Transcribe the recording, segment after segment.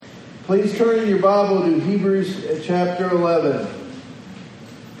Please turn in your Bible to Hebrews chapter 11.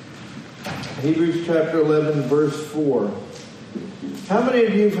 Hebrews chapter 11, verse 4. How many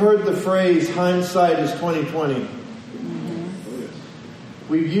of you have heard the phrase, hindsight is 20/20?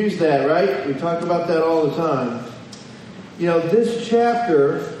 We've used that, right? We talk about that all the time. You know, this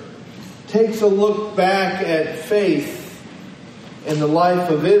chapter takes a look back at faith in the life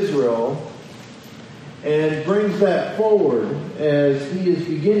of Israel and brings that forward as he's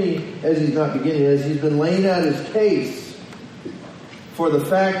been laying out his case for the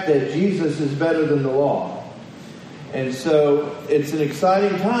fact that Jesus is better than the law. And so it's an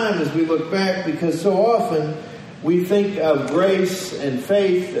exciting time as we look back, because so often we think of grace and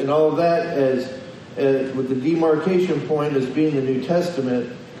faith and all of that as with the demarcation point as being the New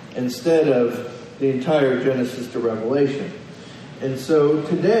Testament instead of the entire Genesis to Revelation. And so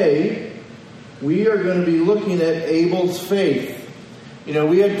today we are going to be looking at Abel's faith. You know,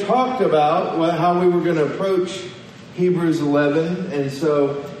 we had talked about how we were going to approach Hebrews 11, and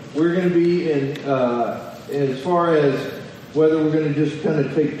so we're going to be in as far as whether we're going to just kind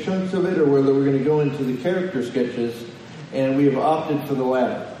of take chunks of it or whether we're going to go into the character sketches, and we have opted for the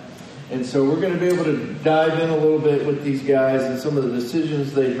latter. And so we're going to be able to dive in a little bit with these guys and some of the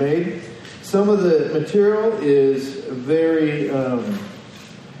decisions they've made. Some of the material is very,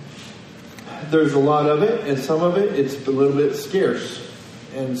 there's a lot of it, and some of it's a little bit scarce.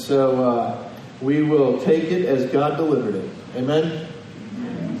 And so we will take it as God delivered it. Amen?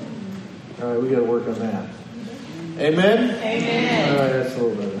 All right, we got to work on that. Amen? Amen. All right, that's a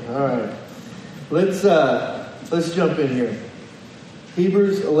little better. All right. Let's jump in here.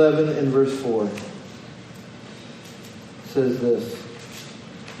 Hebrews 11 and verse 4 says this.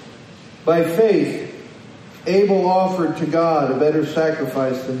 By faith, Abel offered to God a better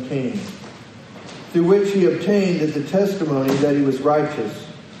sacrifice than Cain, through which he obtained the testimony that he was righteous,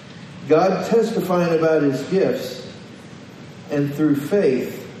 God testifying about his gifts, and through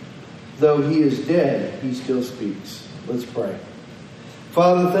faith, though he is dead, he still speaks. Let's pray.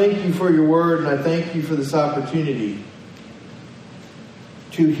 Father, thank you for your word, and I thank you for this opportunity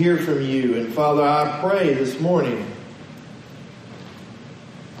to hear from you. And Father, I pray this morning,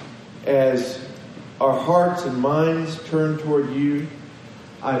 as our hearts and minds turn toward you,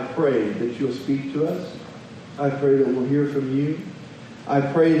 I pray that you'll speak to us. I pray that we'll hear from you. I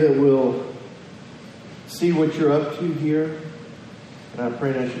pray that we'll see what you're up to here. And I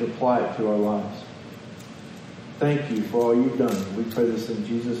pray that I should apply it to our lives. Thank you for all you've done. We pray this in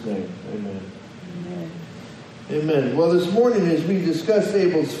Jesus' name. Amen. Amen. Amen. Well, this morning as we discuss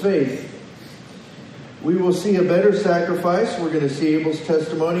Abel's faith, we will see a better sacrifice. We're going to see Abel's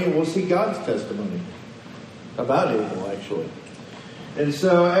testimony, and we'll see God's testimony about Abel, actually. And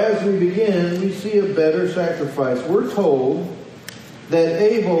so as we begin, we see a better sacrifice. We're told that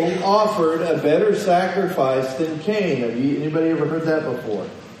Abel offered a better sacrifice than Cain. Have anybody ever heard that before?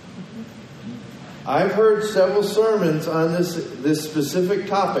 I've heard several sermons on this specific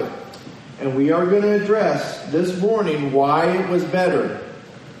topic. And we are going to address this morning why it was better.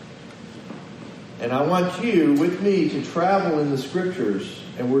 And I want you with me to travel in the scriptures.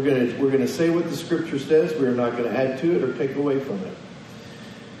 And we're going to say what the scripture says. We're not going to add to it or take away from it.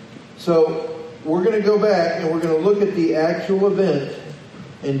 So we're going to go back and we're going to look at the actual event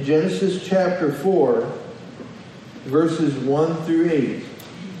in Genesis chapter 4, verses 1 through 8.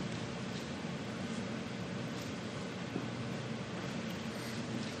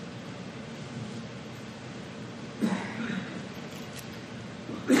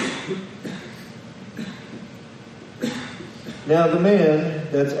 Now the man,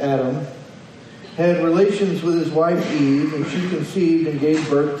 that's Adam, had relations with his wife Eve, and she conceived and gave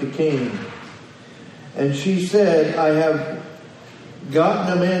birth to Cain. And she said, I have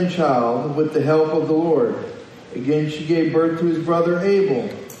gotten a man-child with the help of the Lord. Again she gave birth to his brother Abel.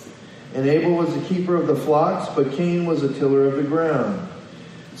 And Abel was the keeper of the flocks, but Cain was a tiller of the ground.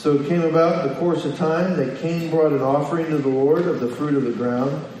 So it came about in the course of time that Cain brought an offering to the Lord of the fruit of the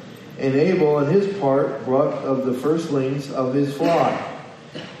ground. And Abel, on his part, brought of the firstlings of his flock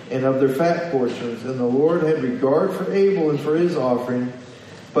and of their fat portions. And the Lord had regard for Abel and for his offering,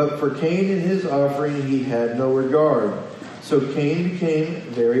 but for Cain and his offering he had no regard. So Cain became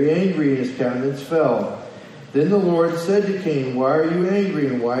very angry, and his countenance fell. Then the Lord said to Cain, Why are you angry,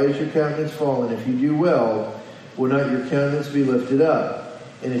 and why is your countenance fallen? If you do well, will not your countenance be lifted up?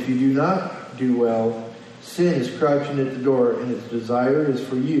 And if you do not do well, sin is crouching at the door, and its desire is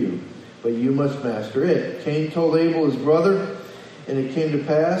for you, but you must master it. Cain told Abel his brother, and it came to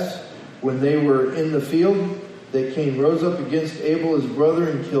pass, when they were in the field, that Cain rose up against Abel his brother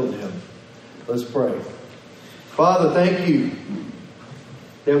and killed him. Let's pray. Father, thank you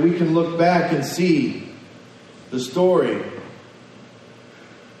that we can look back and see the story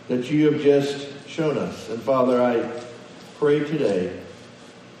that you have just shown us. And Father, I pray today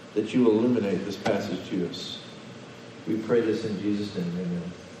that you will illuminate this passage to us. We pray this in Jesus' name.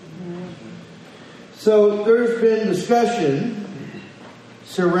 Amen. So there's been discussion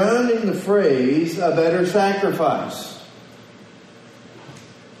surrounding the phrase, a better sacrifice.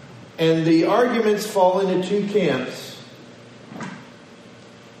 And the arguments fall into two camps.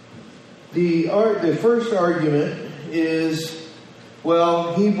 The first argument is,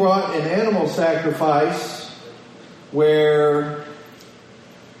 well, he brought an animal sacrifice where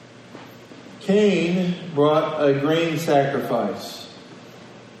Cain brought a grain sacrifice.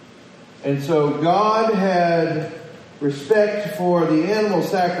 And so God had respect for the animal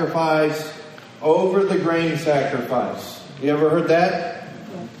sacrifice over the grain sacrifice. You ever heard that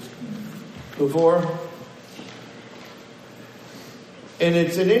before? And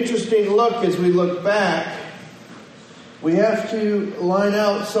it's an interesting look as we look back. We have to line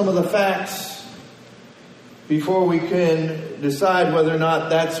out some of the facts before we can decide whether or not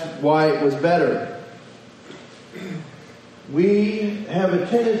that's why it was better. We have a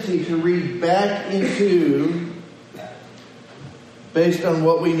tendency to read back into based on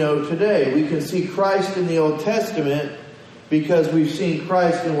what we know today. We can see Christ in the Old Testament because we've seen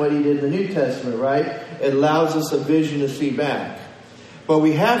Christ in what he did in the New Testament, right? It allows us a vision to see back. But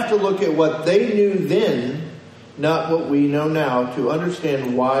we have to look at what they knew then, not what we know now, to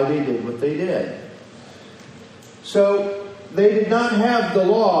understand why they did what they did. So, they did not have the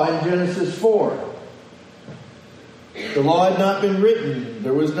law in Genesis 4. The law had not been written.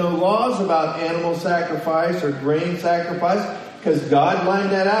 There was no laws about animal sacrifice or grain sacrifice, because God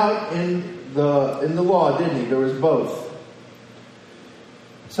lined that out in the law, didn't he? There was both.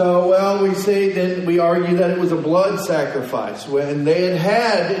 So, well, we argue that it was a blood sacrifice. When they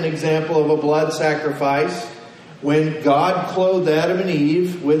had an example of a blood sacrifice when God clothed Adam and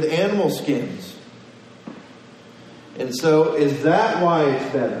Eve with animal skins. And so, is that why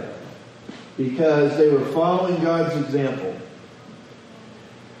it's better? Because they were following God's example.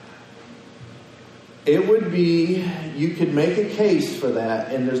 It would be, you could make a case for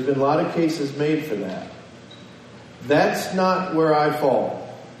that, and there's been a lot of cases made for that. That's not where I fall.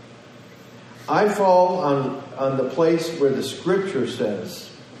 I fall on the place where the Scripture says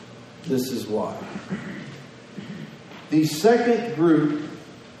this is why. The second group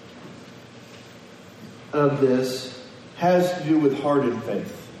of this has to do with heart and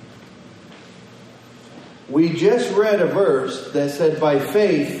faith. We just read a verse that said by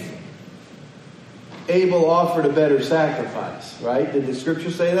faith Abel offered a better sacrifice, right? Did the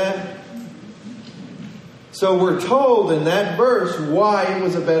Scripture say that? So we're told in that verse why it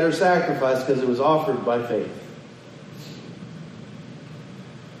was a better sacrifice, because it was offered by faith.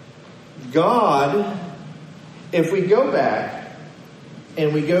 God, if we go back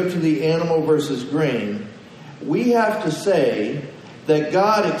and we go to the animal versus grain, we have to say that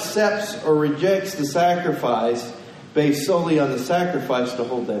God accepts or rejects the sacrifice based solely on the sacrifice to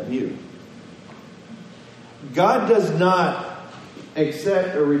hold that view. God does not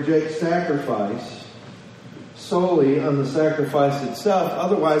accept or reject sacrifice solely on the sacrifice itself.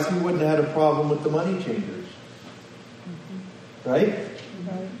 Otherwise, he wouldn't have had a problem with the money changers. Right?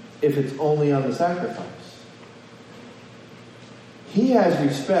 If it's only on the sacrifice. He has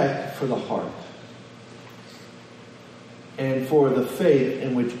respect for the heart and for the faith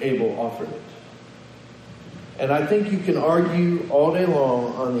in which Abel offered it. And I think you can argue all day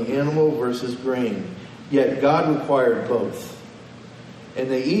long on the animal versus grain. Yet God required both. And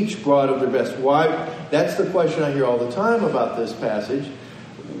they each brought of their best. Why? That's the question I hear all the time about this passage.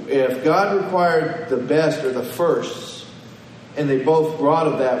 If God required the best or the firsts, and they both brought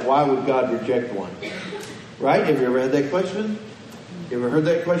of that, why would God reject one? Right? Have you ever had that question? You ever heard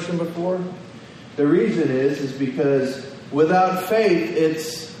that question before? The reason is because without faith,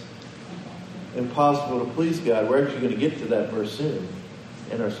 it's impossible to please God. We're actually going to get to that verse soon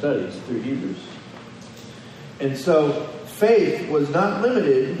in our studies through Hebrews. And so faith was not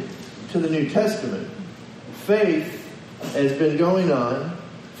limited to the New Testament. Faith has been going on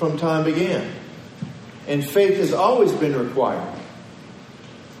from time began. And faith has always been required.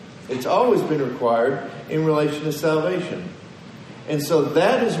 It's always been required in relation to salvation. And so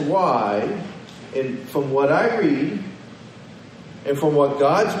that is why, and from what I read, and from what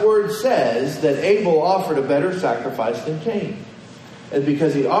God's Word says, that Abel offered a better sacrifice than Cain. And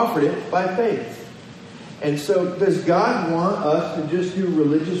because he offered it by faith. And so, does God want us to just do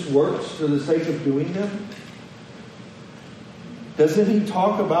religious works for the sake of doing them? Doesn't he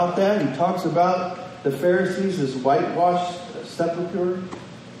talk about that? He talks about the Pharisees as whitewashed sepulchre.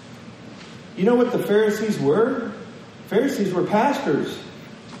 You know what the Pharisees were? Pharisees were pastors,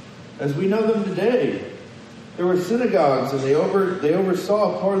 as we know them today. There were synagogues, and they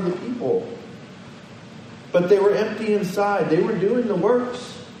oversaw a part of the people. But they were empty inside. They were doing the works.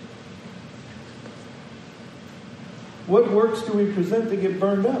 What works do we present that get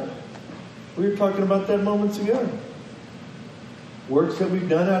burned up? We were talking about that moments ago. Works that we've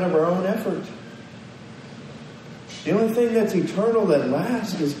done out of our own effort. The only thing that's eternal, that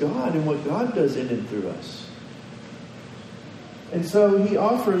lasts, is God and what God does in and through us. And so he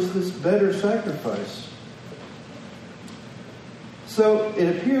offers this better sacrifice. So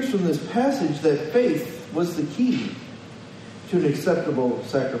it appears from this passage that faith was the key to an acceptable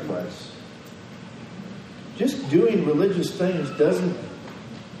sacrifice. Just doing religious things doesn't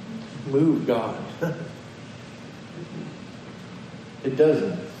move God. It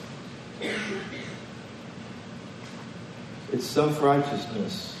doesn't. It's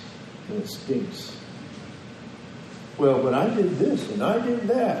self-righteousness, and it stinks. Well, but I did this, and I did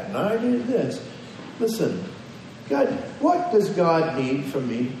that, and I did this. Listen, God, what does God need from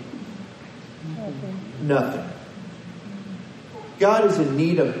me? Nothing. God is in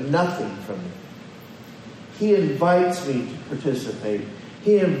need of nothing from me. He invites me to participate.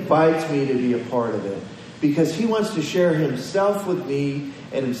 He invites me to be a part of it. Because he wants to share himself with me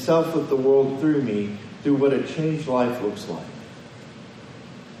and himself with the world through me, through what a changed life looks like.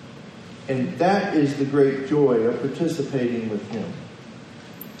 And that is the great joy of participating with him.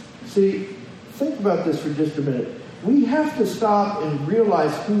 See, think about this for just a minute. We have to stop and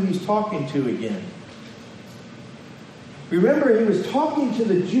realize who he's talking to again. Remember, he was talking to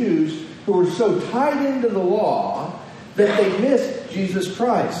the Jews who were so tied into the law that they missed Jesus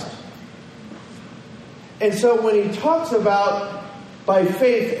Christ. And so when he talks about, by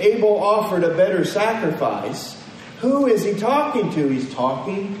faith, Abel offered a better sacrifice, who is he talking to? He's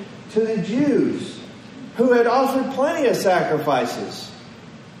talking to the Jews who had offered plenty of sacrifices.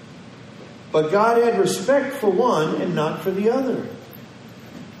 But God had respect for one and not for the other.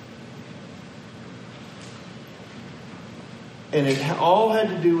 And it all had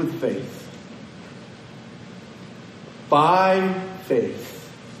to do with faith. By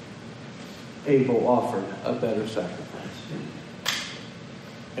faith, Abel offered a better sacrifice.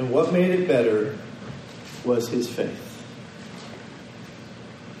 And what made it better was his faith.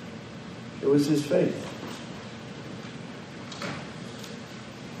 It was his faith.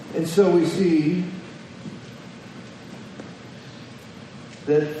 And so we see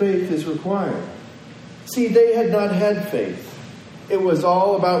that faith is required. See, they had not had faith. It was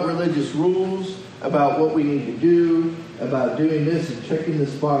all about religious rules, about what we need to do, about doing this and checking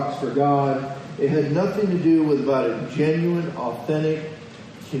this box for God. It had nothing to do with about a genuine, authentic,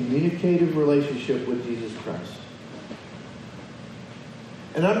 communicative relationship with Jesus Christ.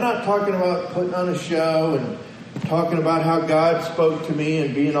 And I'm not talking about putting on a show and talking about how God spoke to me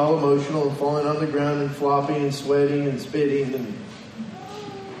and being all emotional and falling on the ground and flopping and sweating and spitting. And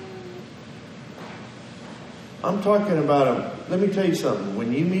I'm talking about, let me tell you something.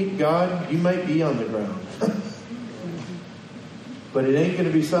 When you meet God, you might be on the ground. But it ain't going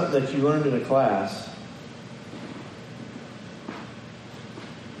to be something that you learned in a class.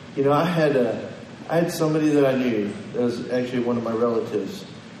 You know, I had somebody that I knew, that was actually one of my relatives,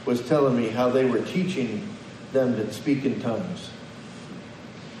 was telling me how they were teaching them to speak in tongues.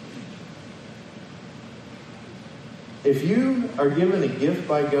 If you are given a gift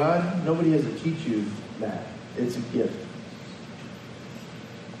by God, nobody has to teach you that. It's a gift.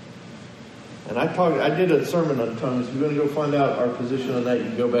 And I did a sermon on tongues. If you're going to go find out our position on that, you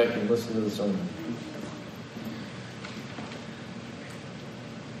can go back and listen to the sermon.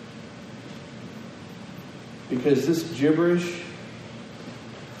 Because this gibberish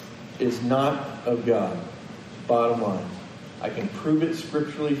is not of God. Bottom line. I can prove it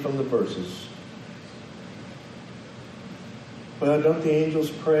scripturally from the verses. Well, don't the angels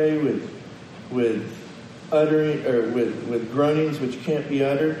pray with uttering or with groanings which can't be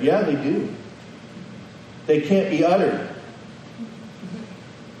uttered? Yeah, they do. They can't be uttered.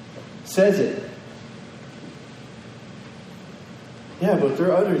 Says it. Yeah, but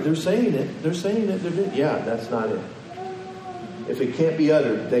they're uttered. They're saying it. They're saying it. Yeah, that's not it. If it can't be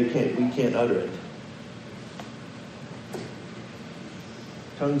uttered, we can't utter it.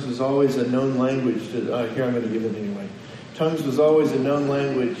 Tongues was always a known language to, here I'm going to give it anyway. Tongues was always a known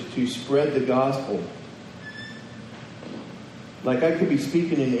language to spread the gospel. Like I could be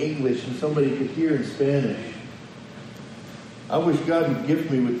speaking in English and somebody could hear in Spanish. I wish God would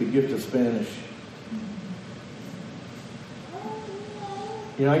gift me with the gift of Spanish.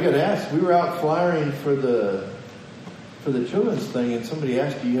 You know, I got asked. We were out flyering for the for the children's thing, and somebody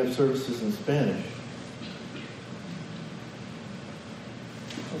asked, do you have services in Spanish?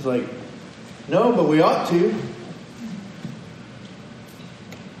 I was like, no, but we ought to.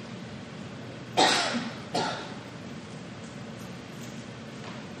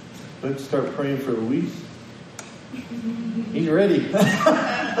 Let's start praying for Luis. He's ready.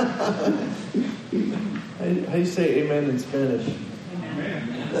 How do you say amen in Spanish?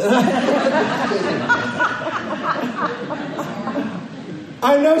 Amen.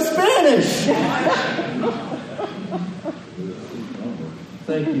 I know Spanish.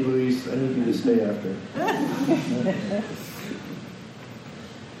 Thank you, Luis. I need you to stay after.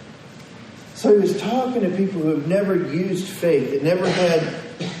 So he was talking to people who have never used faith, that never had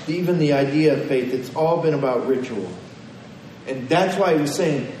even the idea of faith. It's all been about ritual. And that's why he was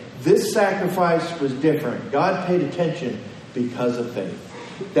saying this sacrifice was different. God paid attention because of faith.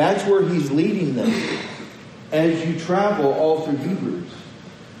 That's where he's leading them as you travel all through Hebrews.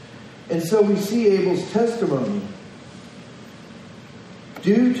 And so we see Abel's testimony.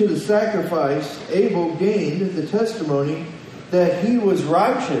 Due to the sacrifice, Abel gained the testimony that he was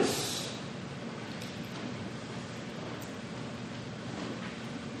righteous.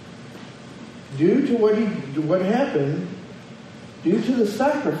 Due to what happened, due to the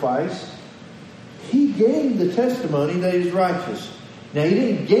sacrifice, he gained the testimony that he's righteous. Now, he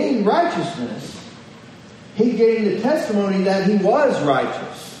didn't gain righteousness. He gained the testimony that he was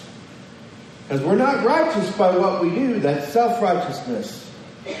righteous. Because we're not righteous by what we do. That's self-righteousness.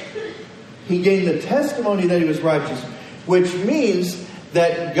 He gained the testimony that he was righteous, which means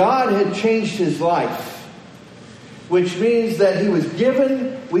that God had changed his life. Which means that he was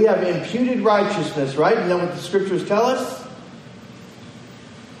given, we have imputed righteousness, right? Isn't that what the scriptures tell us?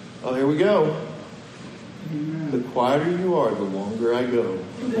 Oh, here we go. The quieter you are, the longer I go.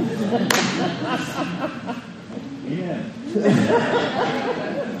 Yeah.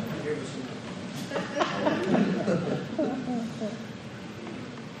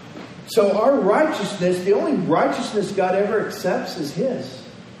 So our righteousness, the only righteousness God ever accepts is his.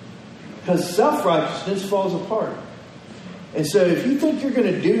 Because self-righteousness falls apart. And so if you think you're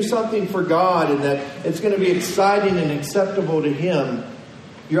going to do something for God and that it's going to be exciting and acceptable to him,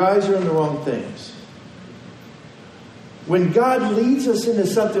 your eyes are on the wrong things. When God leads us into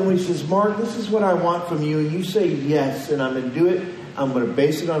something, he says, Mark, this is what I want from you. And you say yes, and I'm going to do it. I'm going to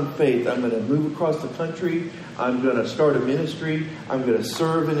base it on faith. I'm going to move across the country. I'm going to start a ministry. I'm going to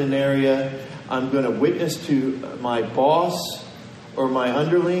serve in an area. I'm going to witness to my boss or my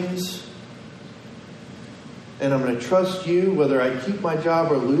underlings. And I'm going to trust you whether I keep my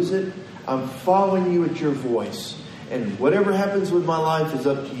job or lose it. I'm following you at your voice. And whatever happens with my life is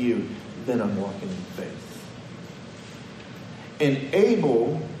up to you. Then I'm walking in faith. And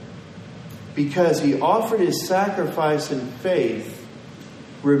Abel, because he offered his sacrifice in faith,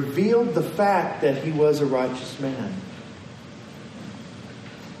 revealed the fact that he was a righteous man.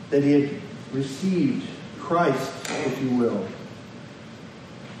 That he had received Christ, if you will,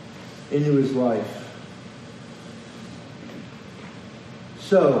 into his life.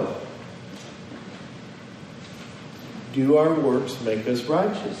 So, do our works make us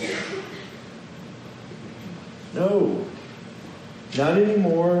righteous? No. Not any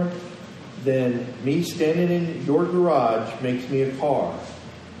more than me standing in your garage makes me a car.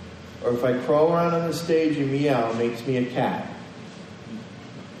 Or if I crawl around on the stage and meow makes me a cat.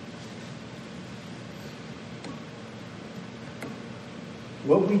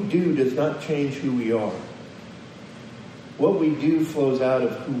 What we do does not change who we are. What we do flows out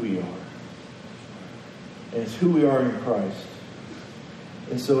of who we are. And it's who we are in Christ.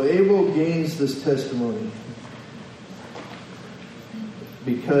 And so Abel gains this testimony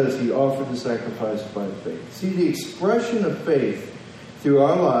because he offered the sacrifice by faith. See, the expression of faith through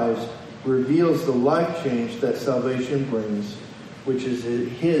our lives reveals the life change that salvation brings, which is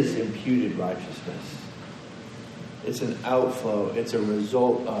his imputed righteousness. It's an outflow. It's a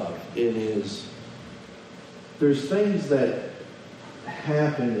result of. It is. There's things that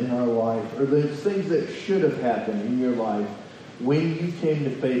happen in our life, or there's things that should have happened in your life when you came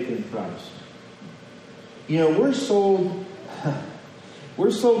to faith in Christ. You know, we're sold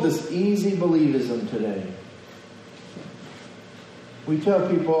this easy believism today. We tell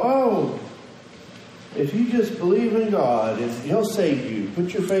people, oh, if you just believe in God, and he'll save you.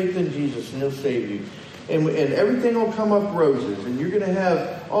 Put your faith in Jesus and he'll save you. And everything will come up roses. And you're going to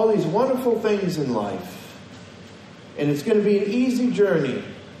have all these wonderful things in life. And it's going to be an easy journey.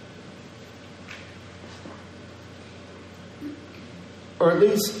 Or at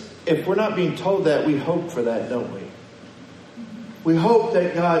least, if we're not being told that, we hope for that, don't we? We hope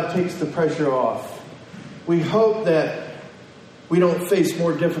that God takes the pressure off. We hope that we don't face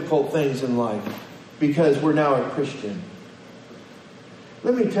more difficult things in life because we're now a Christian.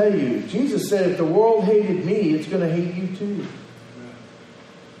 Let me tell you, Jesus said, if the world hated me, it's going to hate you too.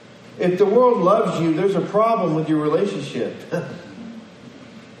 If the world loves you, there's a problem with your relationship.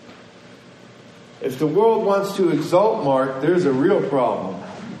 If the world wants to exalt Mark, there's a real problem.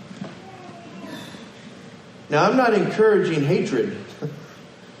 Now, I'm not encouraging hatred.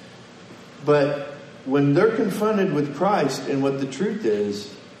 But when they're confronted with Christ and what the truth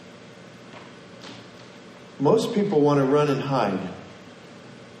is, most people want to run and hide.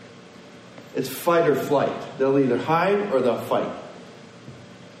 It's fight or flight. They'll either hide or they'll fight.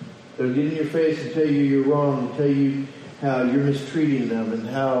 They'll get in your face and tell you you're wrong, and tell you how you're mistreating them and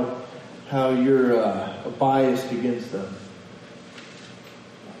how you're biased against them.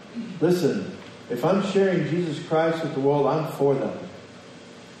 Listen, if I'm sharing Jesus Christ with the world, I'm for them.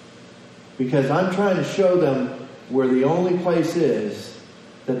 Because I'm trying to show them where the only place is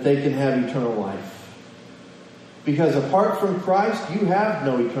that they can have eternal life. Because apart from Christ, you have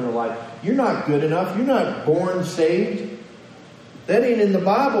no eternal life. You're not good enough. You're not born saved. That ain't in the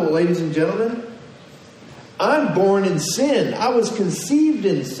Bible, ladies and gentlemen. I'm born in sin. I was conceived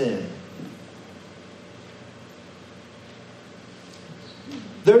in sin.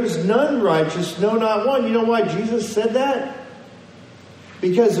 There's none righteous, no, not one. You know why Jesus said that?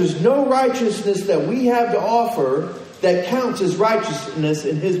 Because there's no righteousness that we have to offer that counts as righteousness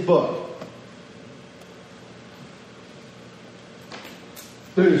in His book.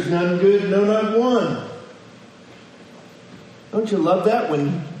 There's none good, no, not one. Don't you love that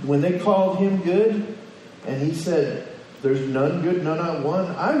when they called Him good and He said, there's none good, no, not one?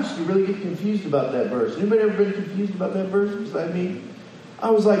 I used to really get confused about that verse. Anybody ever been confused about that verse beside me?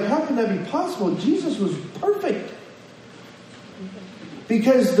 I was like, how can that be possible? Jesus was perfect.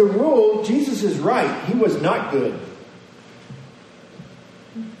 Because the rule, Jesus is right. He was not good.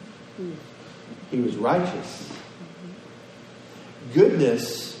 He was righteous.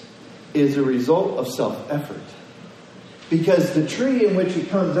 Goodness is a result of self-effort. Because the tree in which it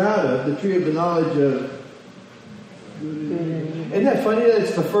comes out of, the tree of the knowledge of... Isn't that funny that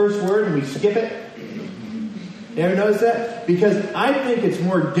it's the first word and we skip it? You ever notice that? Because I think it's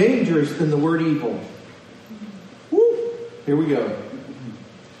more dangerous than the word evil. Woo! Here we go.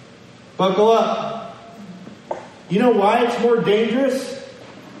 Buckle up. You know why it's more dangerous?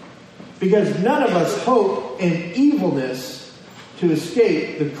 Because none of us hope in evilness to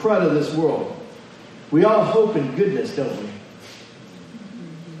escape the crud of this world. We all hope in goodness, don't we?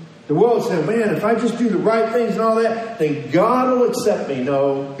 The world says, man, if I just do the right things and all that, then God will accept me.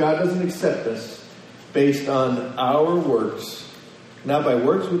 No, God doesn't accept us based on our works. Not by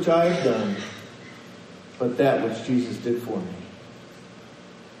works which I have done, but that which Jesus did for me.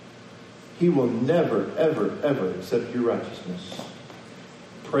 He will never, ever, ever accept your righteousness.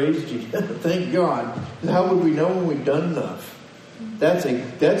 Praise Jesus. Thank God. How would we know when we've done enough? That's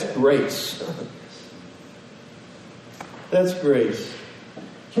grace. That's grace.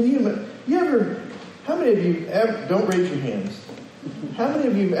 Can you ever, how many of you ever, don't raise your hands. How many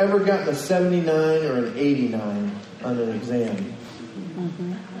of you have ever gotten a 79 or an 89 on an exam?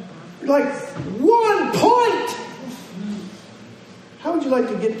 Mm-hmm. Like 1 point! How would you like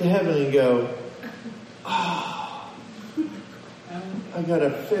to get to heaven and go, oh, I got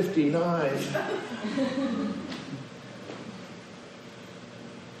a 59.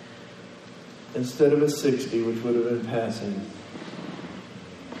 Instead of a 60, which would have been passing.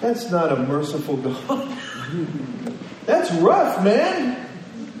 That's not a merciful God. That's rough, man.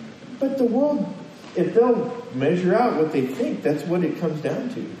 But the world, if they'll measure out what they think, that's what it comes down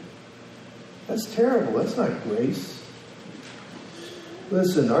to. That's terrible. That's not grace.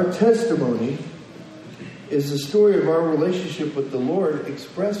 Listen, our testimony is the story of our relationship with the Lord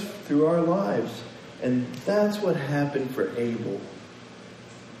expressed through our lives. And that's what happened for Abel.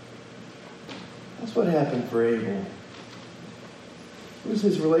 That's what happened for Abel. It was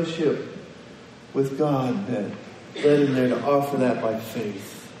his relationship with God that led him there to offer that by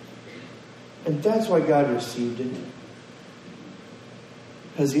faith. And that's why God received it.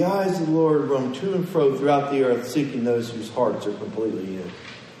 As the eyes of the Lord roam to and fro throughout the earth, seeking those whose hearts are completely in.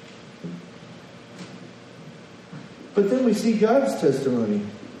 But then we see God's testimony.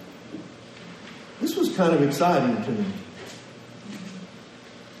 This was kind of exciting to me.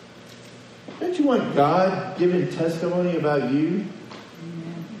 Don't you want God giving testimony about you?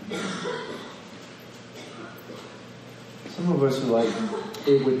 Some of us are like,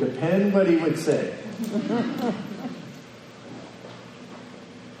 it would depend what He would say.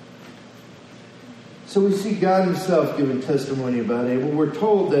 So we see God Himself giving testimony about Abel. We're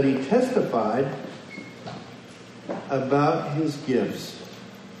told that he testified about his gifts.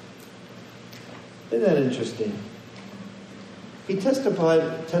 Isn't that interesting? He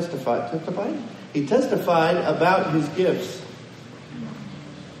testified. He testified about his gifts.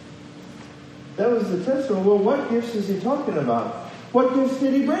 That was the testimony. Well, what gifts is he talking about? What gifts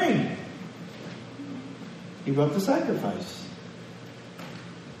did he bring? He brought the sacrifice.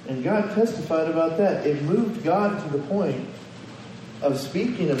 And God testified about that. It moved God to the point of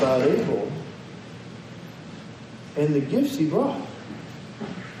speaking about Abel and the gifts he brought.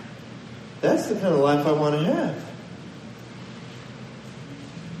 That's the kind of life I want to have.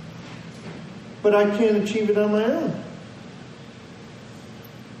 But I can't achieve it on my own.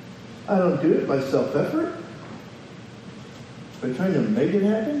 I don't do it by self-effort. By trying to make it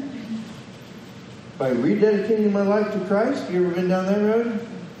happen. By rededicating my life to Christ. You ever been down that road?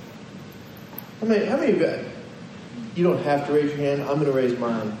 How many of you, you don't have to raise your hand. I'm going to raise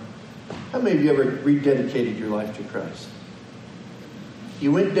mine. How many of you ever rededicated your life to Christ?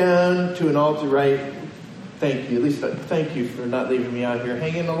 You went down to an altar, right? Thank you. At least thank you for not leaving me out here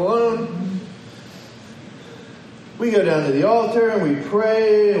hanging alone. We go down to the altar and we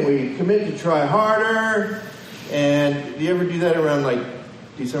pray and we commit to try harder. And do you ever do that around like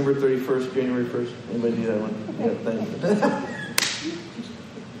December 31st, January 1st? Anybody do that one? Yeah, thanks.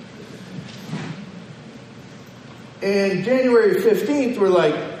 And January 15th, we're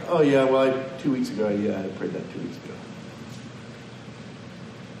like, oh yeah, well, 2 weeks ago, I prayed that 2 weeks ago.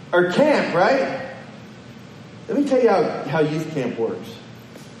 Or camp, right? Let me tell you how youth camp works.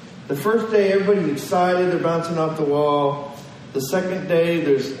 The first day, everybody's excited. They're bouncing off the wall. The second day,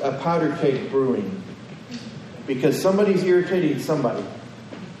 there's a powder cake brewing. Because somebody's irritating somebody.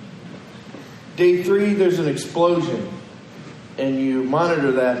 Day 3, there's an explosion. And you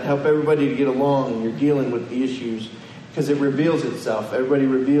monitor that, help everybody to get along, and you're dealing with the issues. Because it reveals itself. Everybody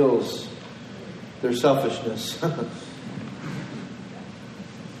reveals their selfishness.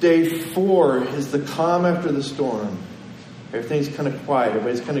 Day 4 is the calm after the storm. Everything's kind of quiet.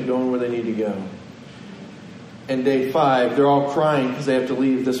 Everybody's kind of going where they need to go. And day 5, they're all crying because they have to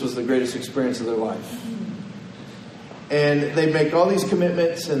leave. This was the greatest experience of their life. And they make all these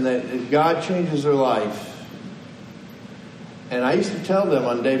commitments and that God changes their life. And I used to tell them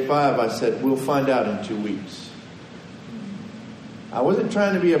on day 5, I said, we'll find out in 2 weeks. I wasn't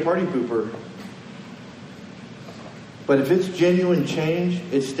trying to be a party pooper. But if it's genuine change,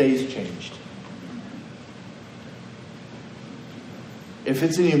 it stays changed. If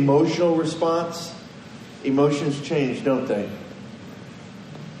it's an emotional response, emotions change, don't they?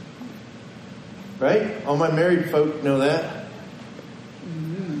 Right? All my married folk know that.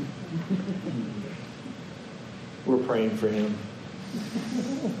 We're praying for him.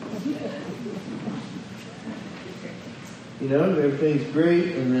 You know, everything's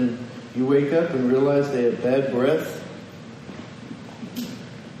great, and then you wake up and realize they have bad breath.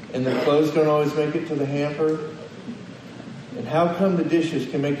 And their clothes don't always make it to the hamper. And how come the dishes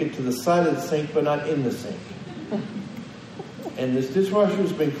can make it to the side of the sink but not in the sink? And this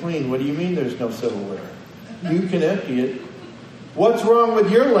dishwasher's been cleaned. What do you mean there's no silverware? You can empty it. What's wrong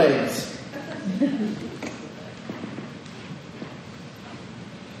with your legs?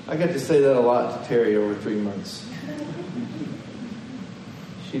 I got to say that a lot to Terry over 3 months.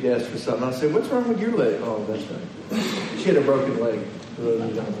 She'd ask for something. I'd say, what's wrong with your leg? Oh, that's right. She had a broken leg. For those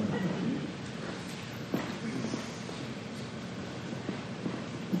who don't know.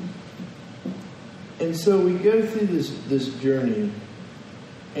 And so we go through this journey,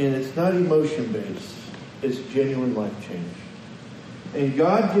 and it's not emotion-based. It's genuine life change. And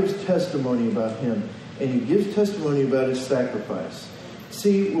God gives testimony about him, and he gives testimony about his sacrifice.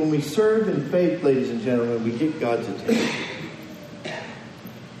 See, when we serve in faith, ladies and gentlemen, we get God's attention.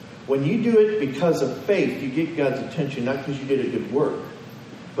 When you do it because of faith, you get God's attention, not because you did a good work,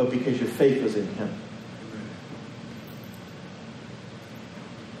 but because your faith was in him.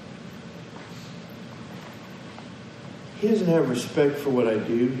 He doesn't have respect for what I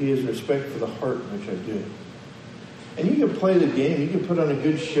do. He has respect for the heart in which I do it. And you can play the game. You can put on a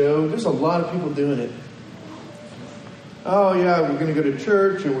good show. There's a lot of people doing it. Oh, yeah, we're going to go to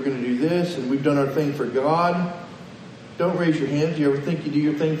church, and we're going to do this, and we've done our thing for God. Don't raise your hands. Do you ever think you do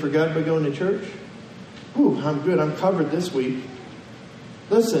your thing for God by going to church? Ooh, I'm good. I'm covered this week.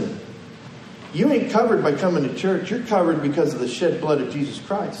 Listen, you ain't covered by coming to church. You're covered because of the shed blood of Jesus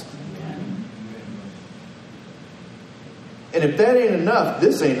Christ. And if that ain't enough,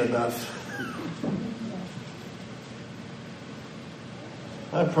 this ain't enough.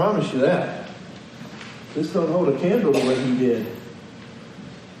 I promise you that. This don't hold a candle to what he did.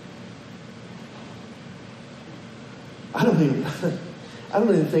 I don't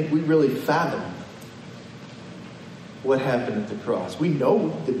even think we really fathom what happened at the cross. We know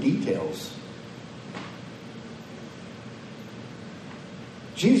the details.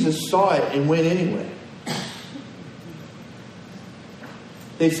 Jesus saw it and went anyway.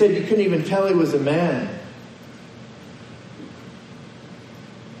 They said you couldn't even tell he was a man.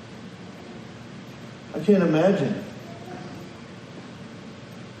 I can't imagine.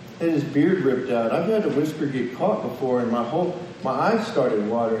 Had his beard ripped out. I've had a whisker get caught before, and my eyes started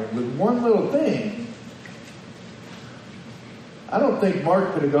watering with one little thing. I don't think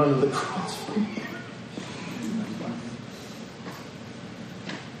Mark could have gone to the cross for me.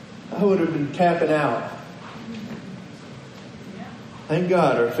 I would have been tapping out. Thank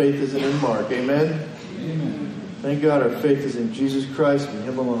God our faith isn't in Mark. Amen? Amen. Thank God our faith is in Jesus Christ and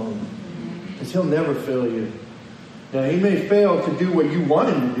Him alone. Because He'll never fail you. Now, He may fail to do what you want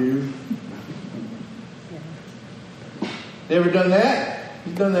Him to do. You ever done that?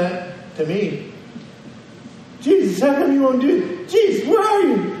 He's done that to me. Jesus, how come you won't do it? Jesus, where are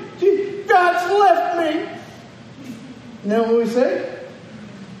you? Jesus, God's left me. Now what we say?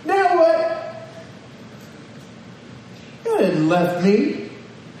 Now what? God hadn't left me.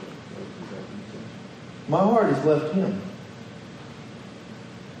 My heart has left Him.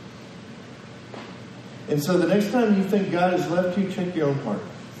 And so the next time you think God has left you, check your own heart.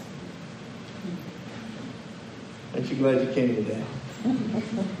 Aren't you glad you came today?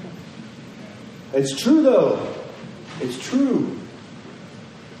 It's true, though. It's true.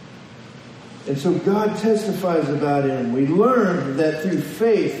 And so God testifies about Him. We learn that through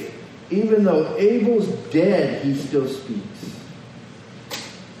faith, even though Abel's dead, he still speaks.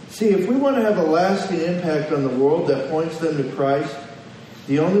 See, if we want to have a lasting impact on the world that points them to Christ,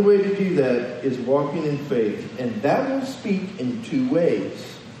 the only way to do that is walking in faith. And that will speak in two ways.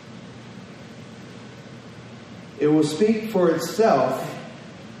 It will speak for itself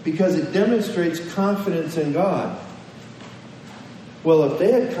because it demonstrates confidence in God. Well, if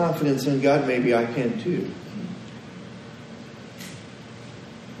they had confidence in God, maybe I can too.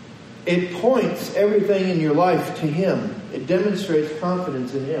 It points everything in your life to Him. It demonstrates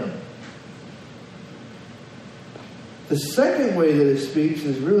confidence in Him. The second way that it speaks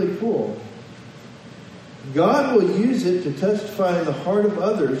is really cool. God will use it to testify in the heart of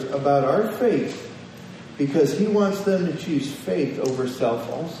others about our faith because He wants them to choose faith over self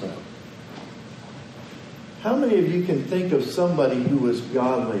also. How many of you can think of somebody who was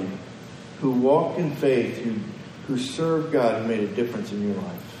godly, who walked in faith, who served God, who made a difference in your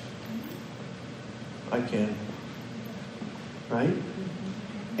life? I can. Right?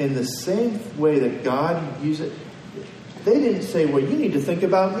 In the same way that God used it, they didn't say, well, you need to think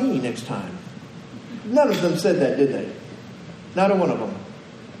about me next time. None of them said that, did they? Not a one of them.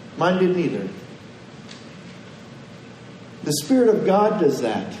 Mine didn't either. The Spirit of God does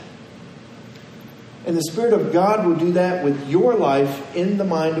that. And the Spirit of God will do that with your life in the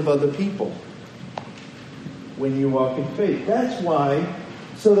mind of other people when you walk in faith. That's why,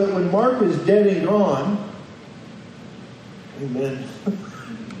 so that when Mark is dead and gone, amen.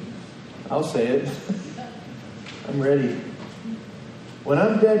 I'll say it. I'm ready. When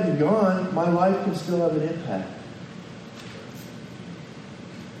I'm dead and gone, my life can still have an impact.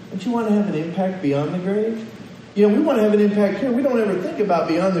 Don't you want to have an impact beyond the grave? You know, we want to have an impact here. We don't ever think about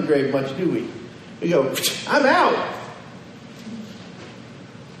beyond the grave much, do we? We go, I'm out.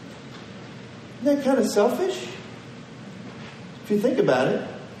 Isn't that kind of selfish? If you think about it.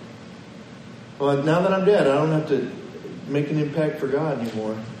 Well, now that I'm dead, I don't have to make an impact for God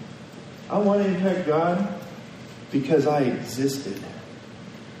anymore. I want to impact God because I existed.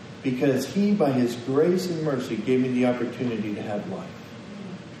 Because He, by His grace and mercy, gave me the opportunity to have life.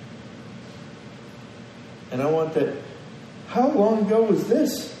 And I want that. How long ago was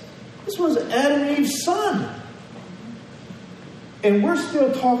this? This was Adam and Eve's son. And we're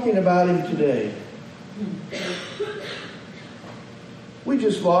still talking about him today. We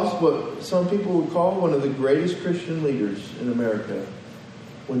just lost what some people would call one of the greatest Christian leaders in America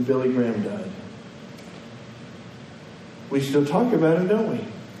when Billy Graham died. We still talk about him, don't we?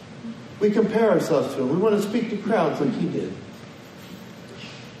 We compare ourselves to him. We want to speak to crowds like he did.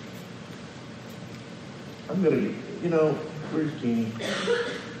 I'm going to, where's Jeannie?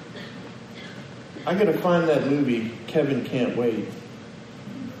 I got to find that movie, Kevin Can't Wait.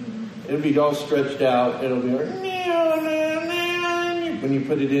 It'll be all stretched out. It'll be like, when you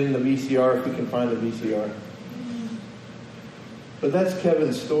put it in the VCR, if we can find the VCR. But that's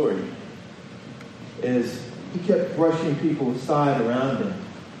Kevin's story. Is he kept brushing people aside around him,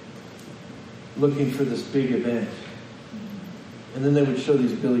 looking for this big event. And then they would show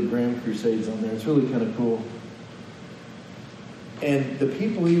these Billy Graham crusades on there. It's really kind of cool. And the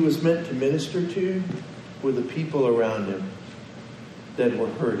people he was meant to minister to, with the people around him that were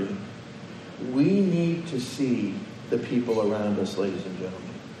hurting. We need to see the people around us, ladies and gentlemen.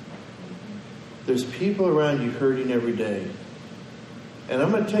 There's people around you hurting every day. And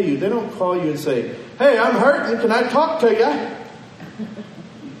I'm going to tell you, they don't call you and say, "Hey, I'm hurting. Can I talk to you?"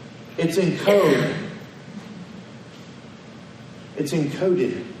 It's in code. It's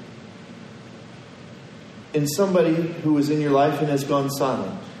encoded in somebody who was in your life and has gone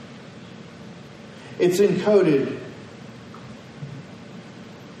silent. It's encoded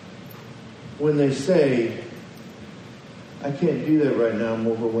when they say, "I can't do that right now, I'm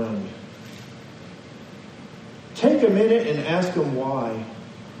overwhelmed." Take a minute and ask them why.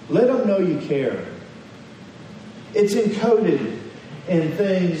 Let them know you care. It's encoded in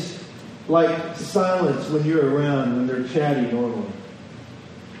things like silence when you're around, when they're chatty normally.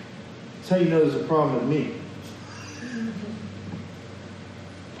 That's how you know there's a problem with me.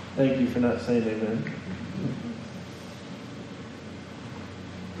 Thank you for not saying amen.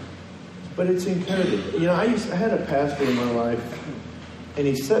 But it's encoded. You know, I had a pastor in my life, and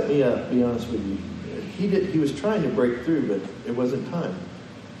he set me up, to be honest with you. He was trying to break through, but it wasn't time.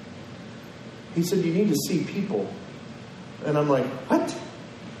 He said, "You need to see people." And I'm like, "What?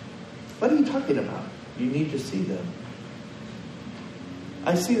 What are you talking about? You need to see them."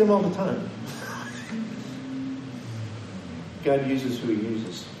 I see them all the time. God uses who He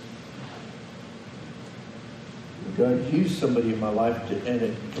uses. God used somebody in my life, and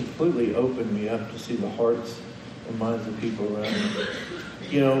it completely opened me up to see the hearts and minds of people around me.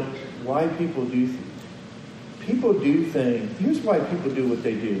 You know, why people do things. People do things. Here's why people do what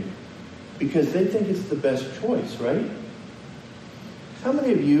they do. Because they think it's the best choice, right? How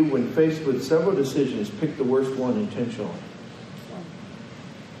many of you, when faced with several decisions, pick the worst one intentionally?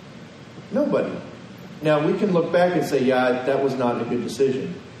 Nobody. Now, we can look back and say, yeah, that was not a good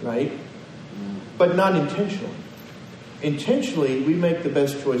decision, right? But not intentionally. Intentionally, we make the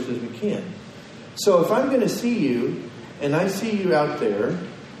best choices we can. So if I'm going to see you, and I see you out there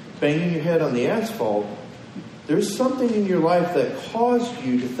banging your head on the asphalt, there's something in your life that caused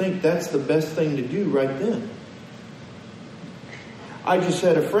you to think that's the best thing to do right then. I just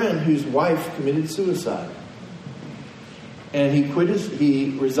had a friend whose wife committed suicide. And he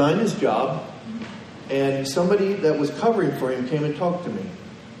resigned his job, and somebody that was covering for him came and talked to me.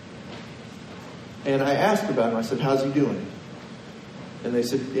 And I asked about him. I said, "How's he doing?" And they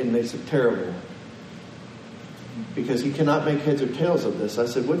said, "Terrible." Because he cannot make heads or tails of this. I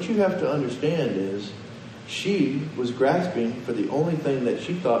said, "What you have to understand is she was grasping for the only thing that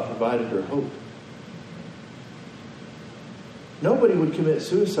she thought provided her hope. Nobody would commit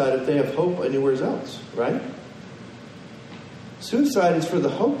suicide if they have hope anywhere else, right? Suicide is for the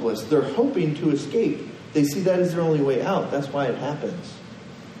hopeless. They're hoping to escape. They see that as their only way out. That's why it happens.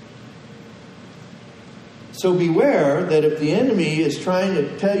 So beware that if the enemy is trying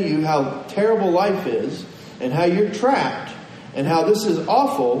to tell you how terrible life is, and how you're trapped, and how this is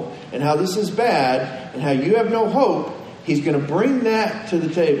awful, and how this is bad, and how you have no hope, he's going to bring that to the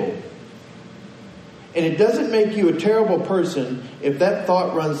table. And it doesn't make you a terrible person if that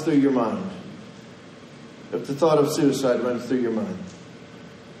thought runs through your mind. If the thought of suicide runs through your mind.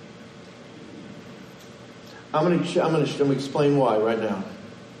 I'm going to explain why right now.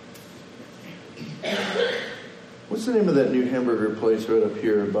 What's the name of that new hamburger place right up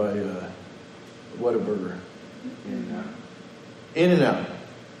here by Whataburger? In-N-Out.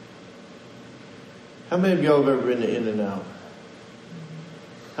 How many of y'all have ever been to In-N-Out?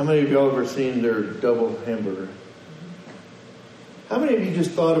 How many of y'all have ever seen their double hamburger? How many of you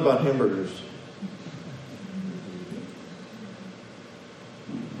just thought about hamburgers?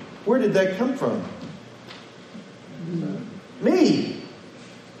 Where did that come from? Me.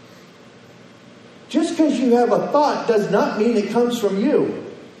 Just because you have a thought does not mean it comes from you.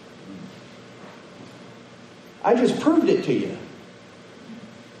 I just proved it to you.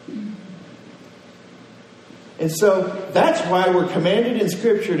 And so that's why we're commanded in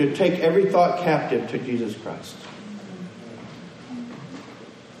Scripture to take every thought captive to Jesus Christ.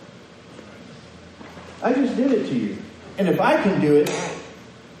 I just did it to you. And if I can do it,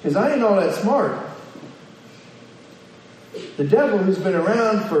 because I ain't all that smart. The devil, who's been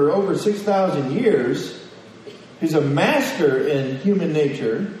around for over 6,000 years, who's a master in human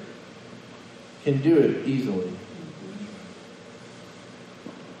nature, can do it easily.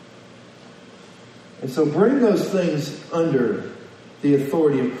 And so bring those things under the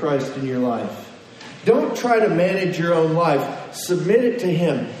authority of Christ in your life. Don't try to manage your own life. Submit it to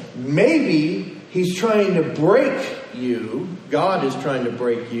Him. Maybe He's trying to break you. God is trying to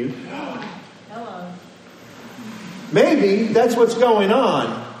break you. Maybe that's what's going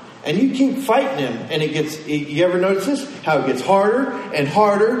on. And you keep fighting him, and you ever notice this? How it gets harder and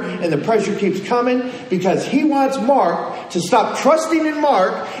harder, and the pressure keeps coming, because he wants Mark to stop trusting in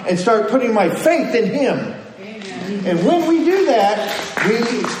Mark and start putting my faith in him. Amen. And when we do that, we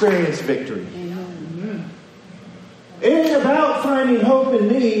experience victory. Amen. It ain't about finding hope in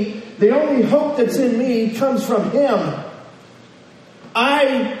me. The only hope that's in me comes from him.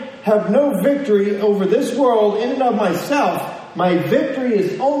 I have no victory over this world in and of myself. My victory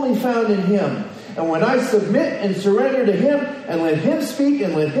is only found in him. And when I submit and surrender to him and let him speak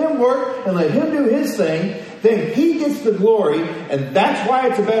and let him work and let him do his thing, then he gets the glory. And that's why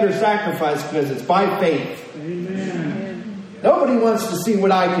it's a better sacrifice, because it's by faith. Amen. Nobody wants to see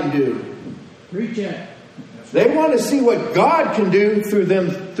what I can do. Preach it. They want to see what God can do through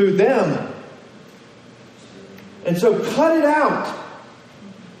them. And so cut it out.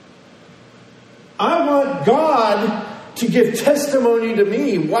 I want God to give testimony to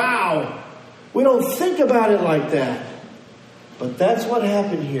me. Wow. We don't think about it like that. But that's what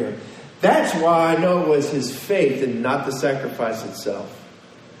happened here. That's why I know it was his faith and not the sacrifice itself.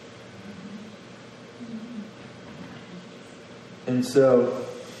 And so,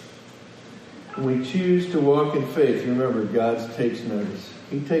 when we choose to walk in faith, remember, God takes notice.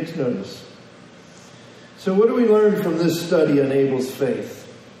 He takes notice. So what do we learn from this study on Abel's faith?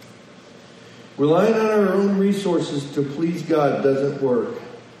 Relying on our own resources to please God doesn't work.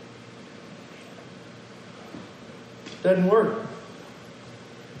 Doesn't work.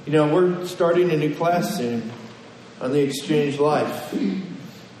 You know, we're starting a new class soon on the Exchange Life.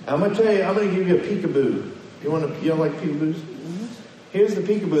 I'm going to tell you, I'm going to give you a peekaboo. You like peekaboos? Mm-hmm. Here's the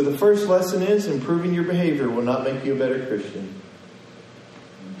peekaboo. The first lesson is improving your behavior will not make you a better Christian.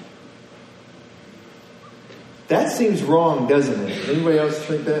 That seems wrong, doesn't it? Anybody else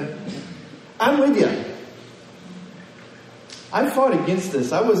think that? I'm with you. I fought against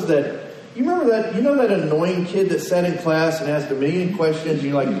this. I was that. You remember that? You know that annoying kid that sat in class and asked a million questions? And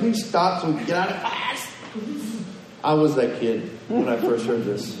you're like, please stop so we can get out of class. I was that kid when I first heard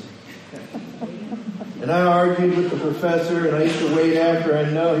this. And I argued with the professor, and I used to wait after. I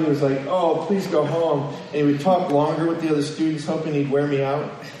know he was like, oh, please go home. And he would talk longer with the other students, hoping he'd wear me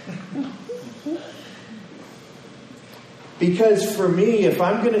out. Because for me, if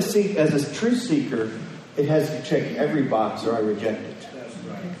I'm going to seek as a truth seeker, it has to check every box or I reject it. That's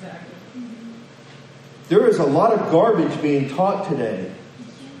right. Exactly. There is a lot of garbage being taught today.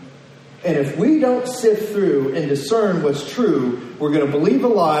 And if we don't sift through and discern what's true, we're going to believe a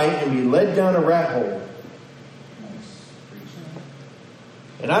lie and be led down a rat hole.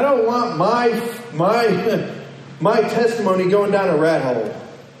 And I don't want my testimony going down a rat hole.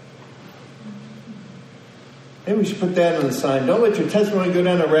 Maybe we should put that on the sign. Don't let your testimony go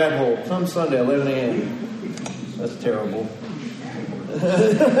down a rat hole. Come Sunday, 11 a.m. That's terrible.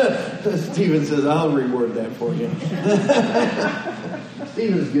 Stephen says, I'll reward that for you.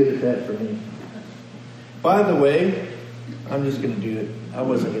 Stephen's good at that for me. By the way, I'm just going to do it. I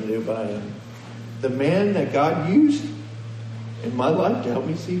wasn't going to do it, but I am. The man that God used in my life to help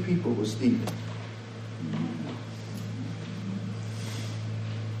me see people was Stephen.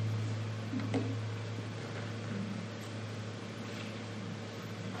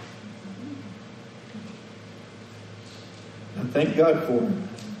 And thank God for him.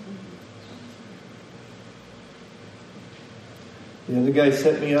 The other guy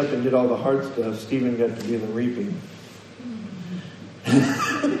set me up and did all the hard stuff. Stephen got to do the reaping.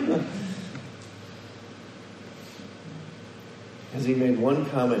 As he made one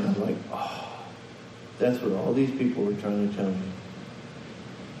comment, I'm like, oh, that's what all these people were trying to tell me.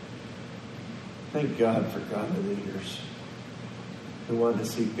 Thank God for godly leaders who want to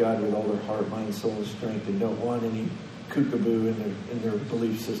seek God with all their heart, mind, soul, and strength, and don't want any kookaboo in their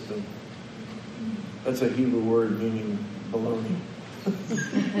belief system. That's a Hebrew word meaning baloney.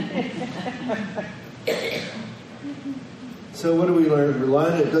 So what do we learn?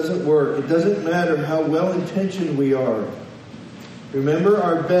 Relying, it doesn't work. It doesn't matter how well-intentioned we are. Remember,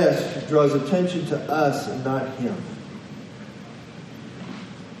 our best draws attention to us and not him.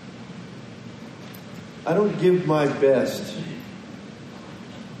 I don't give my best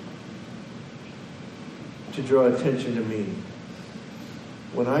to draw attention to me.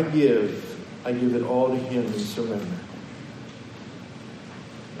 When I give it all to him and surrender.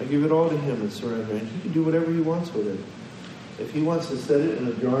 I give it all to him and surrender. And he can do whatever he wants with it. If he wants to set it in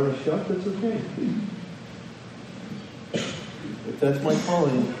a jar on a shelf, that's okay. If that's my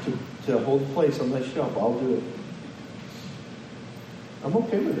calling to hold a place on that shelf, I'll do it. I'm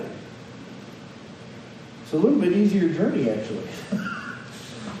okay with that. It's a little bit easier journey, actually,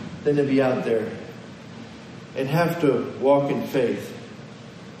 than to be out there and have to walk in faith.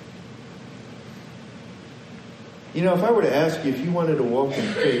 You know, if I were to ask you if you wanted to walk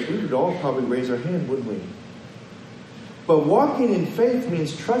in faith, we would all probably raise our hand, wouldn't we? But walking in faith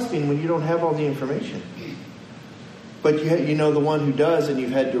means trusting when you don't have all the information. But you know the one who does, and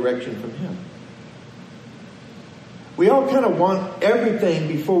you've had direction from him. We all kind of want everything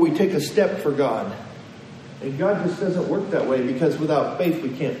before we take a step for God. And God just doesn't work that way, because without faith we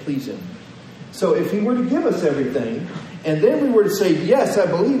can't please him. So if he were to give us everything, and then we were to say, yes, I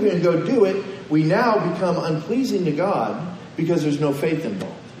believe you, and go do it, we now become unpleasing to God because there's no faith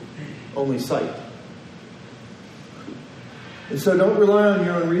involved. Only sight. And so don't rely on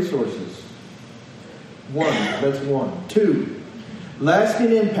your own resources. That's one. 2,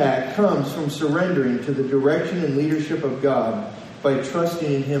 lasting impact comes from surrendering to the direction and leadership of God by trusting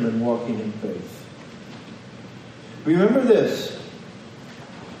in him and walking in faith. Remember this.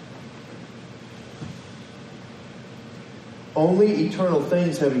 Only eternal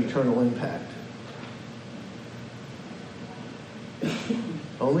things have eternal impact.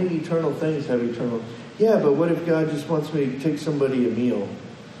 Only eternal things have eternal... Yeah, but what if God just wants me to take somebody a meal?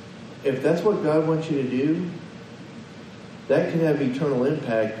 If that's what God wants you to do, that can have eternal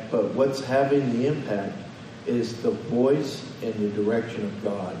impact, but what's having the impact is the voice and the direction of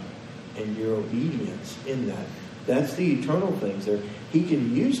God and your obedience in that. That's the eternal things there. He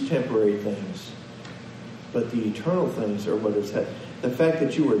can use temporary things, but the eternal things are what is the fact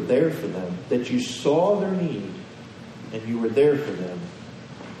that you were there for them, that you saw their need and you were there for them.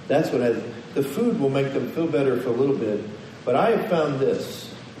 That's what has... The food will make them feel better for a little bit. But I have found this,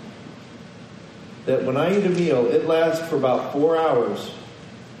 that when I eat a meal, it lasts for about 4 hours.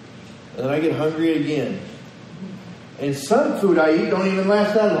 And then I get hungry again. And some food I eat don't even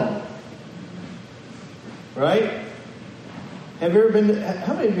last that long. Right? Have you ever been...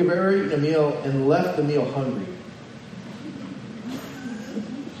 How many of you have ever eaten a meal and left the meal hungry?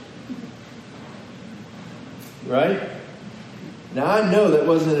 Right? Now, I know that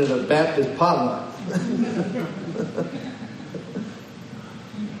wasn't at a Baptist potluck.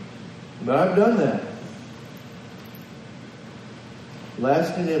 But I've done that.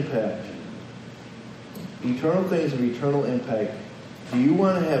 Lasting impact. Eternal things of eternal impact. Do you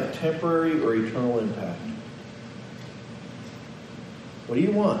want to have temporary or eternal impact? What do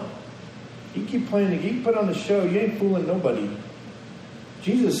you want? You keep playing, you put on a show, you ain't fooling nobody.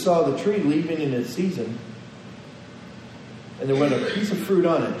 Jesus saw the tree leaving in its season, and there went a piece of fruit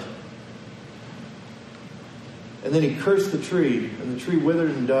on it. And then he cursed the tree, and the tree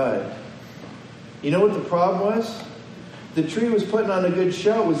withered and died. You know what the problem was? The tree was putting on a good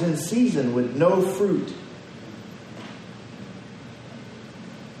show. It was in season with no fruit.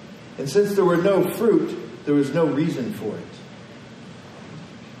 And since there were no fruit, there was no reason for it.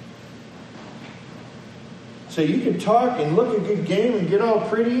 So you can talk and look a good game and get all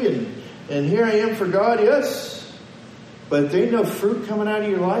pretty and here I am for God, yes. But if there ain't no fruit coming out of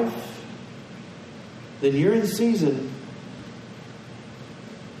your life, then you're in season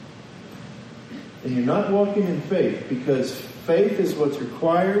and you're not walking in faith, because faith is what's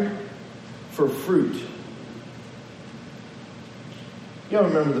required for fruit. Y'all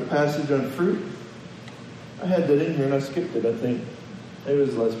remember the passage on fruit? I had that in here and I skipped it, I think. Maybe it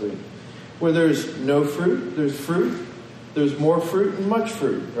was last week. Where there's no fruit, there's fruit. There's more fruit and much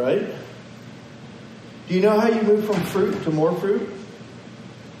fruit, right? Do you know how you move from fruit to more fruit?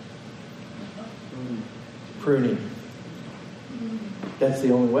 Pruning. That's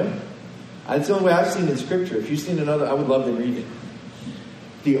the only way. That's the only way I've seen in Scripture. If you've seen another, I would love to read it.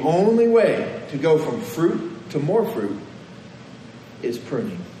 The only way to go from fruit to more fruit is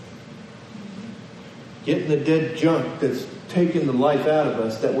pruning. Getting the dead junk that's taking the life out of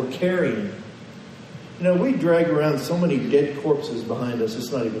us that we're carrying. You know, we drag around so many dead corpses behind us,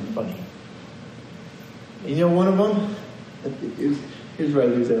 it's not even funny. And you know one of them? Here's where I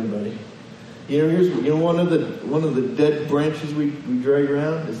lose everybody. You know, one of the dead branches we drag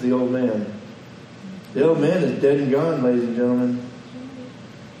around is the old man. The old man is dead and gone, ladies and gentlemen.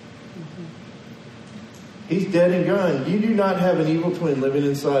 He's dead and gone. You do not have an evil twin living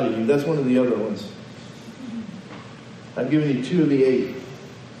inside of you. That's one of the other ones. I've given you 2 of the 8.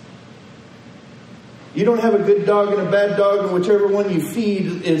 You don't have a good dog and a bad dog, and whichever one you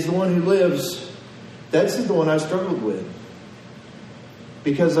feed is the one who lives. That's the one I struggled with.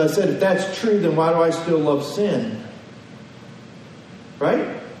 Because I said, if that's true, then why do I still love sin?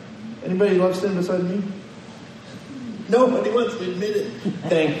 Right? Anybody love sin besides me? Nobody wants to admit it.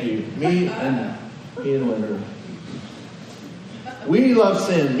 Thank you. Me and Leonard. We love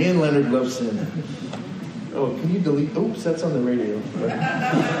sin. Me and Leonard love sin. Oh, can you delete? Oops, that's on the radio.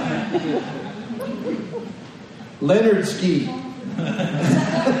 Leonard Ski.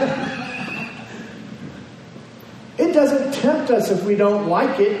 tempt us if we don't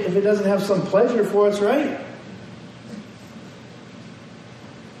like it, if it doesn't have some pleasure for us, right?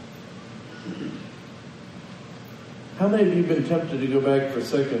 How many of you have been tempted to go back for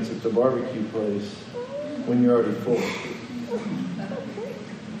seconds at the barbecue place when you're already full?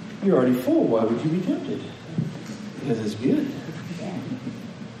 You're already full. Why would you be tempted? Because it's good.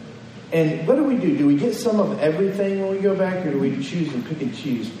 And what do? Do we get some of everything when we go back, or do we choose and pick and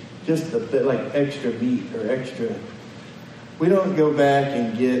choose just a bit, like extra meat or extra? We don't go back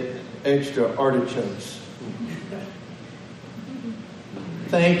and get extra artichokes.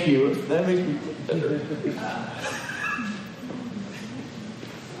 Thank you. That makes me feel better.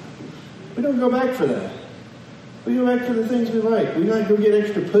 We don't go back for that. We go back for the things we like. We might go get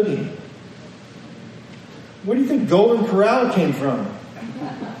extra pudding. Where do you think Golden Corral came from?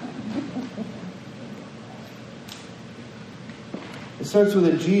 It starts with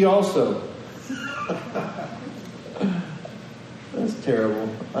a G also. That's terrible.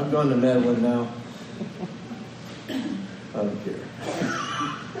 I'm going to Medlin now. I don't care.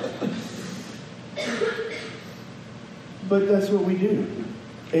 But that's what we do.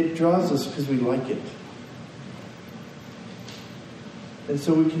 It draws us because we like it. And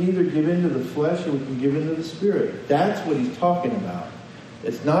so we can either give into the flesh or we can give into the spirit. That's what he's talking about.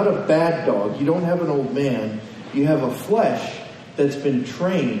 It's not a bad dog. You don't have an old man. You have a flesh that's been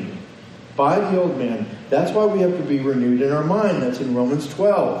trained by the old man. That's why we have to be renewed in our mind. That's in Romans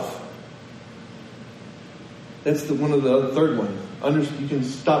 12. That's one of the third one. You can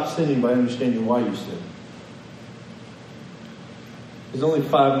stop sinning by understanding why you sin. There's only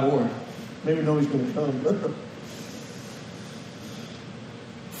 5 more. Maybe nobody's going to come.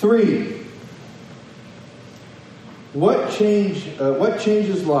 3. What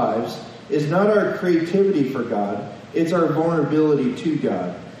changes lives is not our creativity for God. It's our vulnerability to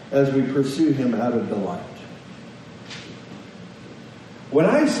God as we pursue Him out of delight. When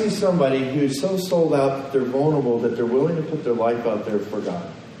I see somebody who's so sold out that they're vulnerable, that they're willing to put their life out there for God,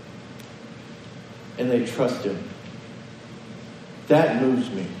 and they trust Him, that moves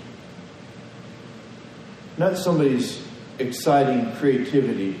me. Not somebody's exciting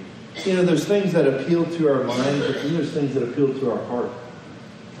creativity. You know, there's things that appeal to our mind, but then there's things that appeal to our heart.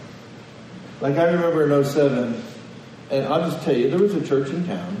 Like I remember in 2007, and I'll just tell you, there was a church in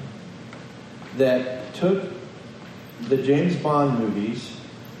town that took the James Bond movies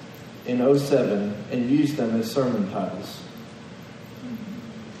in 2007 and used them as sermon titles.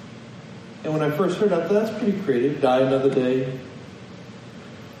 And when I first heard that, I thought, that's pretty creative. Die Another Day.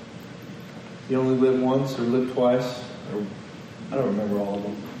 You Only Live Once or Live Twice. Or, I don't remember all of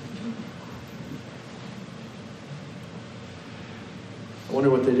them. I wonder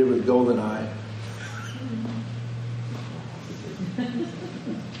what they did with GoldenEye.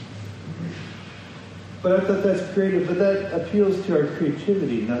 But I thought that's creative, but that appeals to our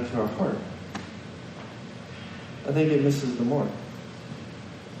creativity, not to our heart. I think it misses the mark.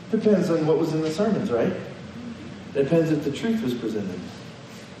 Depends on what was in the sermons, right? Depends if the truth was presented.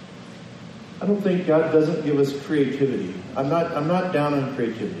 I don't think God doesn't give us creativity. I'm not down on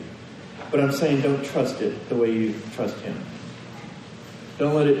creativity. But I'm saying don't trust it the way you trust Him.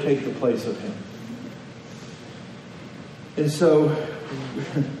 Don't let it take the place of Him. And so,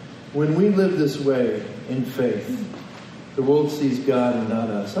 when we live this way in faith, the world sees God and not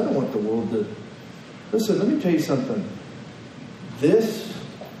us. I don't want the world to... Listen, let me tell you something. This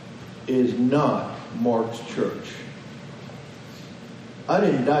is not Mark's church. I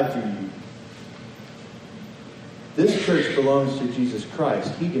didn't die for you. This church belongs to Jesus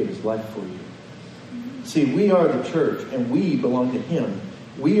Christ. He gave His life for you. See, we are the church, and we belong to Him.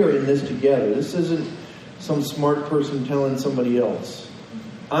 We are in this together. This isn't some smart person telling somebody else.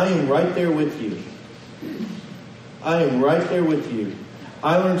 I am right there with you. I am right there with you.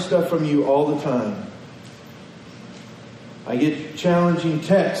 I learn stuff from you all the time. I get challenging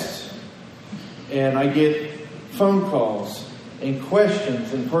texts, and I get phone calls and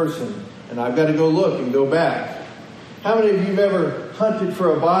questions in person, and I've got to go look and go back. How many of you have ever hunted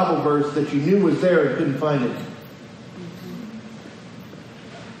for a Bible verse that you knew was there and couldn't find it?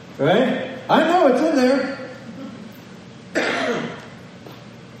 Right? I know it's in there.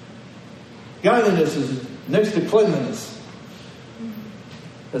 Godliness is next to cleanliness.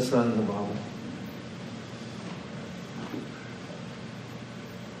 That's not in the Bible.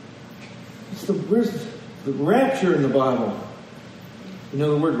 Where's the rapture in the Bible? You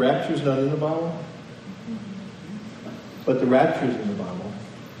know the word rapture is not in the Bible? But the rapture is in the Bible.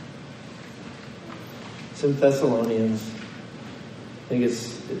 It's in Thessalonians. I think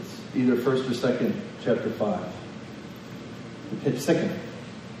it's either 1st or 2nd, chapter 5. 2nd.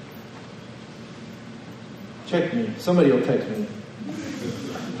 Check me. Somebody will text me.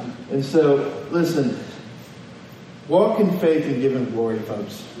 And so, listen. Walk in faith and give Him glory,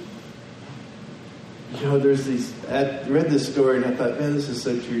 folks. You know, I read this story and I thought, man, this is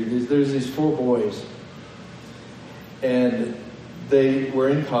so true. There's these 4 boys. And they were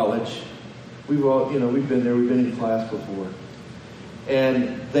in college. We've been there. We've been in class before.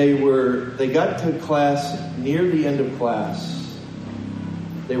 And they got to class near the end of class.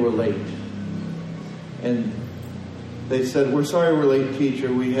 They were late. And they said, "We're sorry we're late,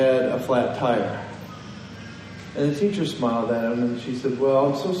 teacher. We had a flat tire." And the teacher smiled at them and she said, "Well,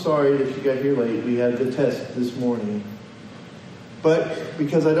 I'm so sorry that you got here late. We had the test this morning. But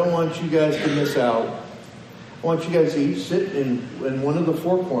because I don't want you guys to miss out, I want you guys to each sit in one of the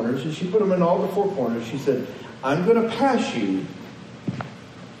 4 corners." And she put them in all the 4 corners. She said, "I'm going to pass you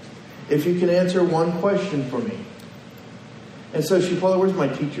if you can answer one question for me." And so she pulled, "Where's my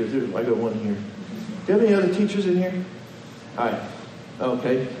teacher?" I got one here. Do you have any other teachers in here? All right.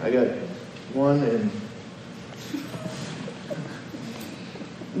 Okay. I got one and...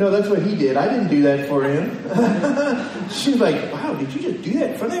 No, that's what he did. I didn't do that for him. She's like, "Wow, did you just do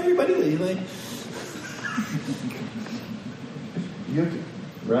that in front of everybody?" Like, you have to,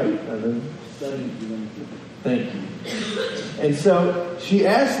 right? And then, thank you. And so she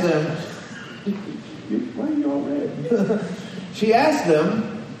asked them, why are you all red? She asked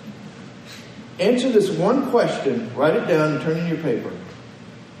them, answer this one question, write it down and turn in your paper.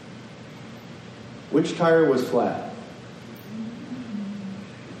 Which tire was flat?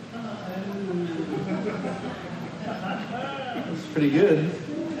 That's pretty good.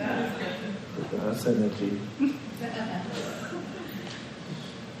 I'll send that to you.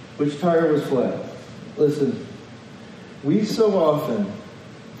 Which tire was flat? Listen, we so often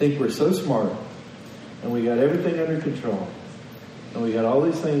think we're so smart and we got everything under control and we got all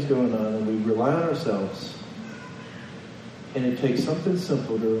these things going on and we rely on ourselves, and it takes something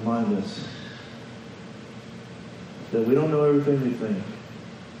simple to remind us that we don't know everything we think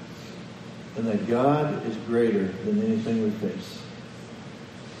and that God is greater than anything we face.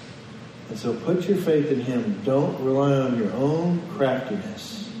 And so put your faith in Him. Don't rely on your own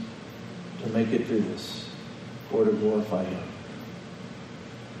craftiness to make it through this or to glorify Him.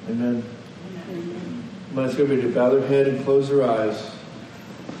 Amen. Amen. Let's go to bow their head and close their eyes.